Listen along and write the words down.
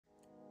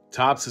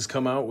Topps has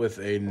come out with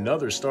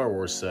another Star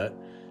Wars set,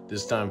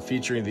 this time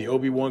featuring the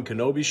Obi-Wan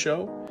Kenobi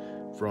show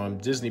from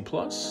Disney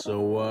Plus.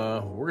 So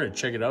we're going to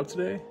check it out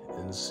today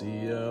and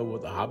see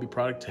what the hobby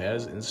product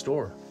has in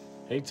store.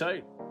 Hang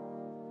tight.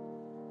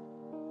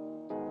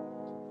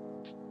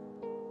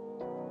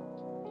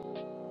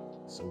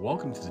 So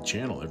welcome to the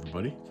channel,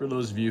 everybody. For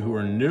those of you who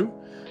are new,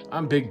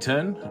 I'm Big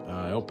Ten.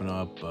 I open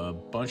up a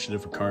bunch of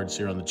different cards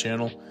here on the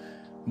channel,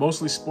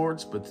 mostly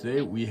sports, but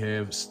today we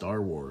have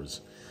Star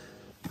Wars.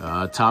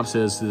 Topps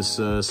has this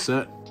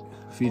set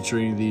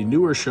featuring the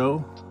newer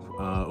show,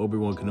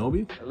 Obi-Wan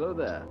Kenobi. Hello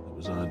there. It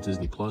was on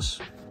Disney Plus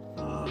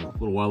a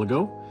little while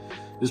ago.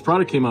 This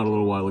product came out a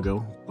little while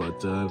ago,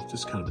 but I've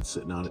just kind of been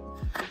sitting on it.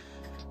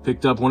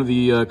 Picked up one of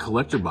the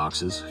collector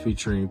boxes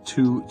featuring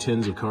 2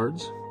 tins of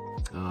cards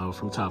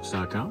from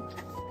Topps.com.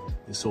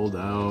 It sold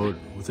out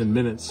within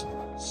minutes,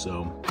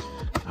 so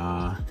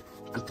I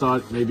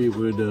thought maybe it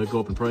would go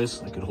up in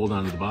price. I could hold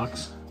on to the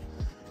box,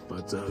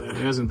 but that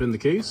hasn't been the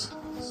case.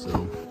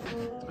 So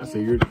I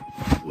figured,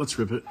 let's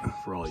rip it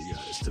for all you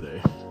guys today.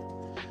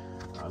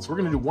 So we're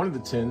gonna do one of the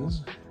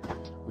tins.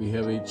 We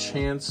have a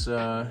chance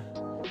at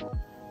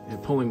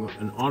pulling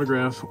an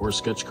autograph or a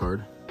sketch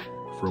card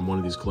from one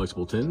of these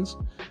collectible tins.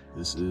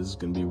 This is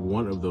gonna be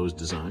one of those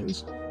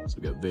designs. So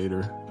we got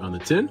Vader on the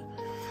tin.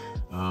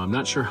 I'm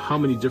not sure how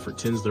many different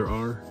tins there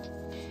are.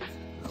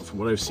 From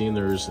what I've seen,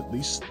 there's at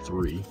least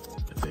 3,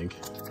 I think.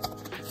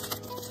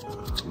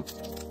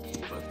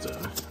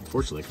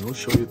 Unfortunately, I can only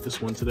show you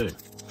this one today.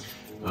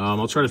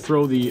 I'll try to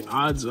throw the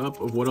odds up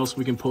of what else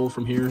we can pull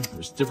from here.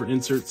 There's different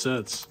insert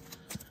sets.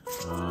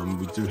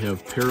 We do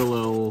have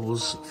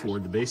parallels for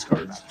the base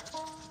cards.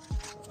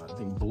 I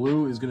think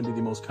blue is going to be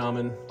the most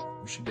common.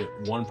 We should get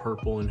 1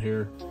 purple in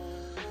here.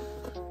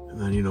 And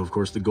then, you know, of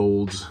course, the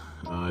golds,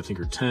 I think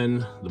are 10.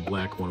 The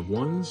black 1 of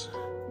 1s.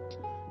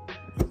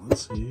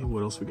 Let's see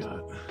what else we got.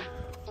 All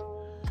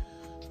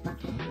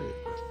right.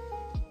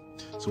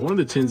 So one of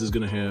the tins is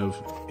going to have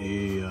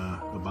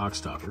a box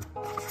topper.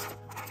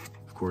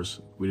 Of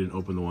course, we didn't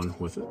open the one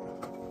with it.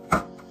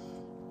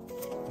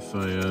 If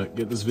I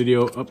get this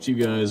video up to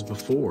you guys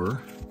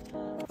before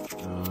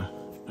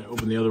I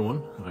open the other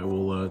one, I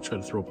will try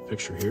to throw up a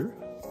picture here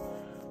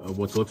of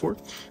what to look for.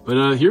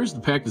 But here's the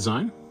pack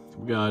design.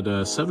 We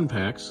got 7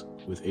 packs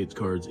with 8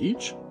 cards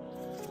each.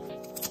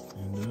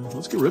 And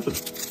let's get ripping.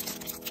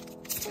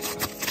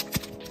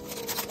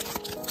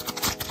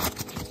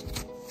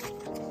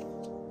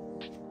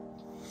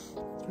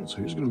 So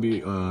here's going to be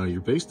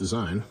your base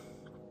design.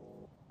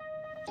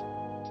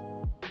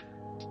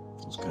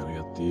 It's kind of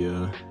got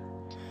the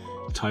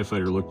TIE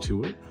Fighter look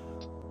to it.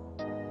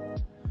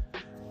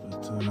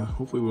 But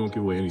hopefully we won't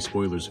give away any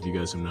spoilers if you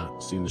guys have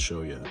not seen the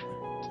show yet.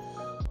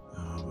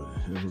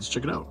 But let's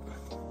check it out.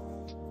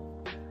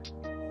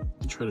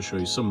 I'll try to show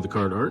you some of the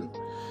card art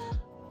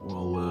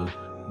while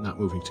not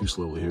moving too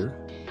slowly here.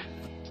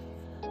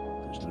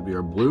 There's going to be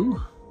our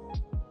blue.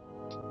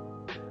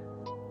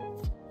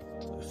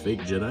 The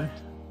fake Jedi.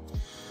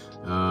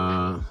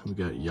 We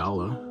got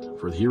Yala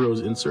for the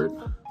heroes insert.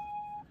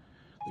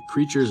 The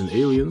creatures and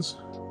aliens.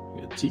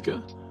 We got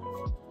Tika.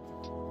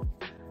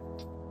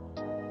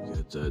 We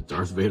got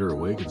Darth Vader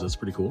Awakens. That's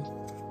pretty cool.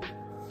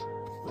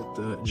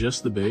 But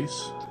just the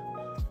base.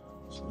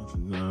 So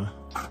nothing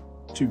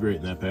too great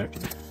in that pack.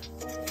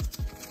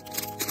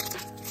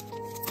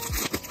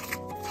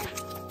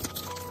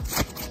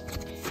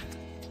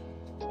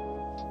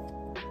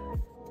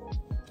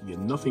 You get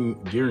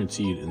nothing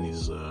guaranteed in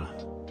these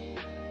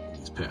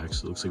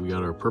packs. It looks like we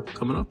got our purple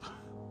coming up.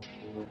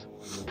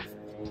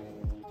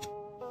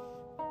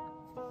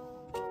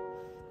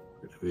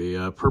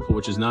 A purple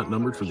which is not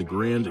numbered for the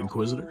Grand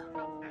Inquisitor.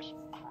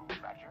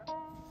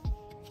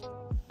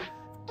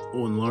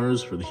 Owen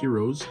Lars for the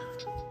heroes.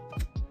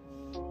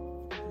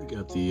 We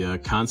got the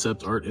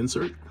concept art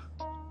insert.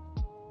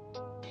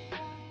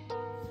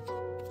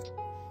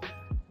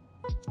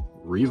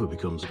 Reva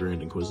becomes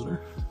Grand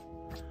Inquisitor.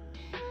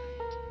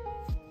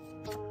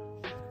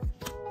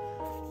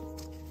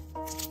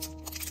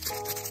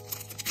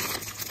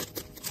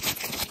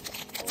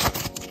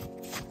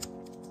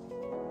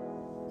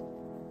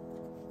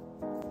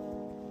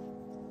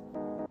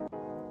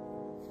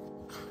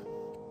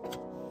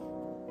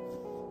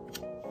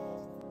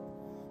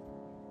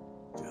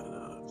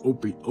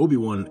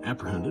 Obi-Wan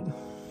Apprehended.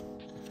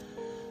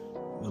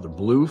 Another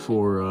blue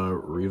for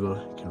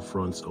Reva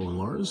confronts Owen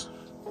Lars.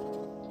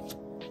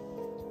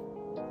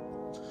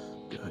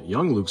 Got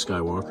young Luke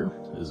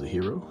Skywalker as a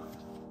hero.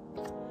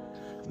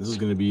 This is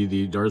going to be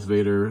the Darth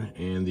Vader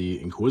and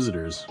the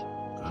Inquisitors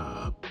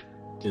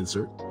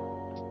insert.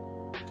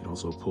 You can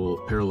also pull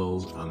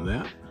parallels on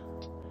that.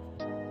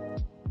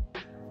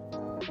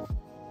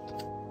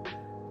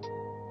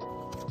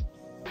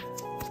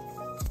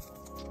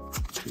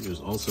 There's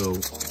also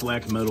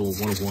black metal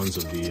 1 of 1s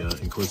of the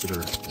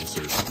Inquisitor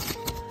insert. So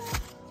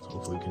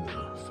hopefully we can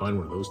find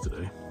one of those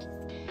today.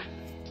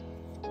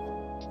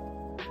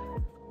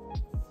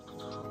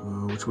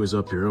 Which way's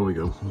up here? Oh, we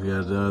go. We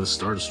got the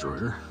Star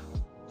Destroyer,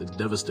 the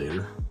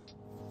Devastator,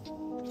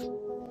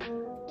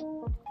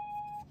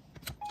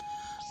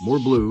 More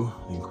blue,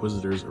 the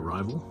Inquisitor's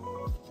Arrival.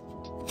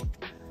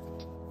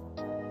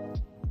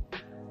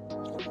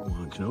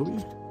 Obi-Wan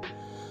Kenobi.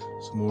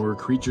 Some more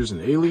Creatures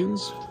and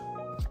Aliens.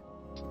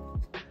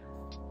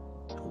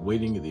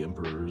 Awaiting the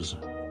Empire's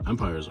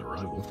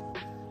Arrival.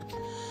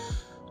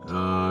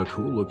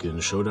 Cool looking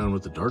Showdown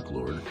with the Dark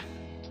Lord.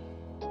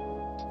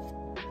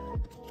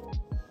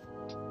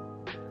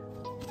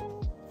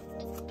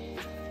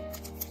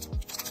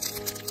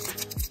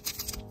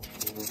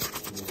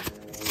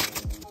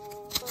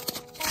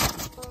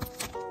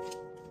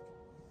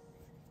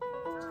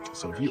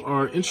 So if you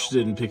are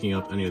interested in picking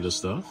up any of this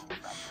stuff,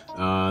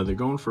 they're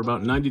going for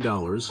about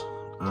 $90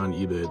 on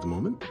eBay at the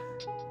moment.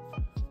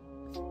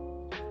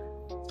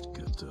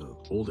 Got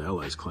Old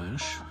Allies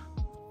Clash.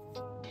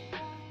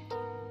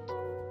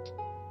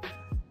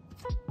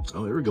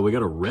 Oh, there we go. We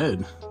got a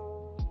red.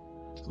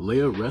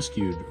 Leia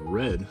Rescued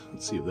red.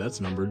 Let's see if that's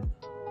numbered.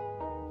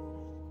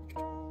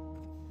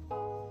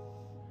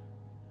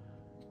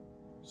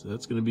 So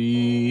that's going to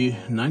be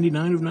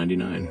 99 of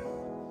 99.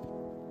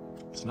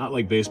 It's not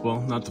like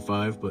baseball, not the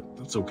 5, but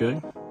that's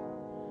okay.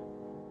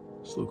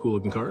 Still a cool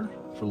looking card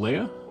for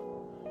Leia.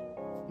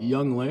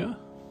 Young Leia.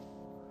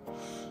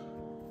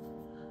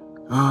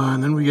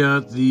 And then we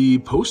got the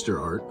poster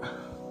art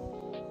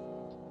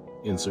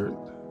insert,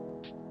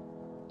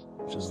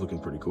 which is looking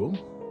pretty cool.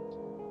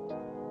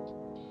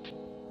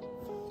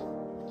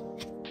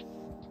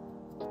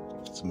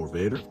 Some more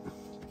Vader.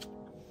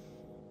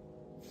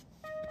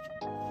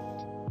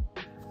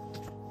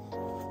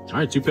 All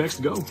right, 2 packs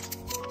to go.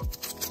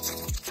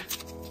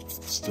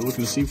 Still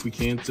looking to see if we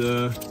can't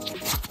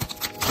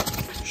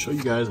show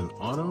you guys an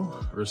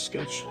auto or a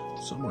sketch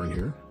somewhere in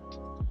here.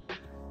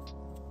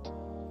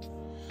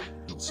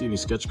 Don't see any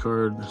sketch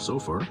card so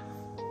far.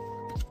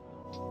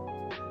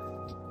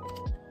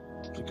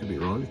 It could be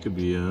wrong. It could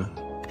be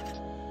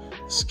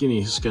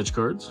skinny sketch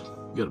cards.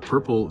 We got a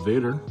purple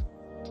Vader.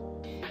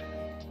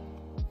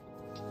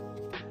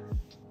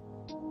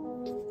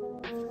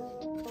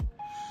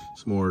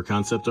 Some more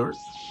concept art.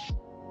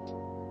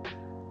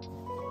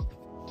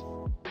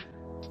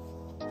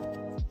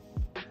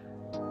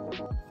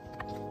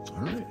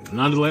 All right, and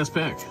on to the last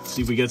pack.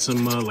 See if we get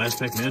some last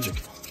pack magic.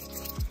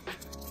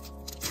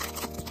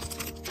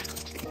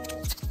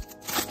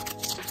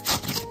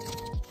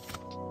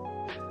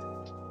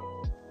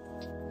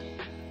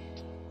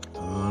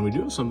 We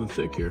do have something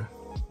thick here.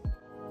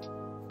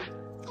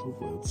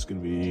 Hopefully it's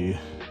going to be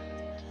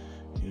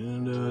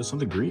and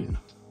something green.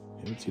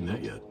 Haven't seen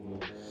that yet.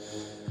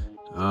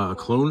 A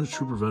clone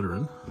trooper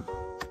veteran.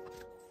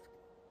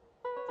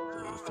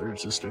 The third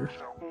sister.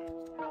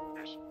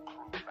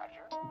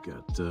 We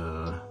got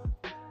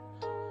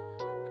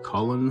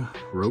Colin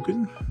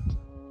Roken.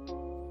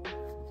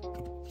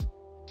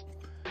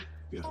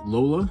 We got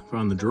Lola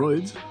from the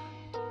droids.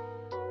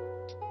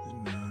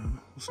 And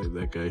we'll save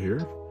that guy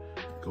here.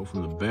 Go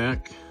from the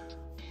back.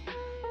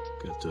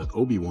 Got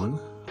Obi-Wan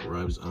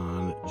arrives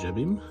on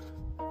Jebim.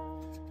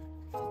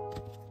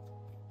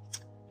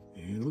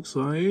 And it looks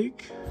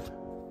like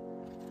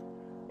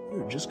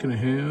we're just gonna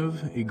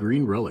have a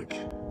green relic.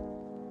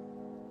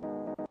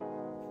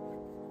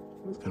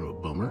 That's kind of a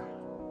bummer.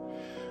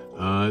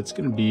 It's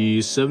gonna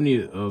be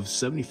 70 of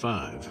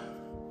 75. I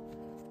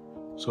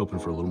was hoping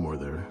for a little more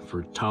there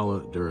for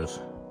Tala Durith.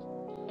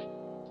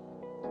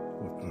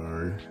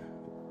 Our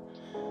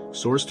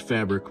sourced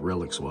fabric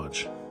relic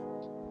swatch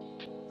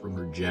from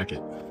her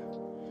jacket.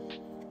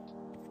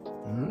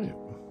 All right.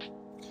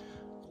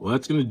 Well,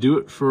 that's gonna do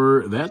it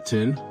for that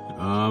tin.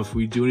 If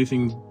we do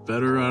anything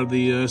better out of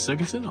the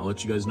second tin, I'll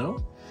let you guys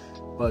know.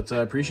 But I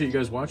appreciate you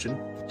guys watching.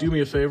 Do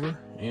me a favor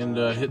and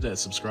hit that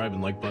subscribe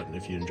and like button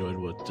if you enjoyed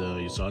what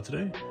you saw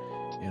today.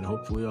 And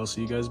hopefully I'll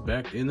see you guys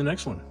back in the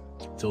next one.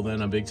 Till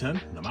then, I'm Big Ten,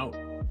 and I'm out.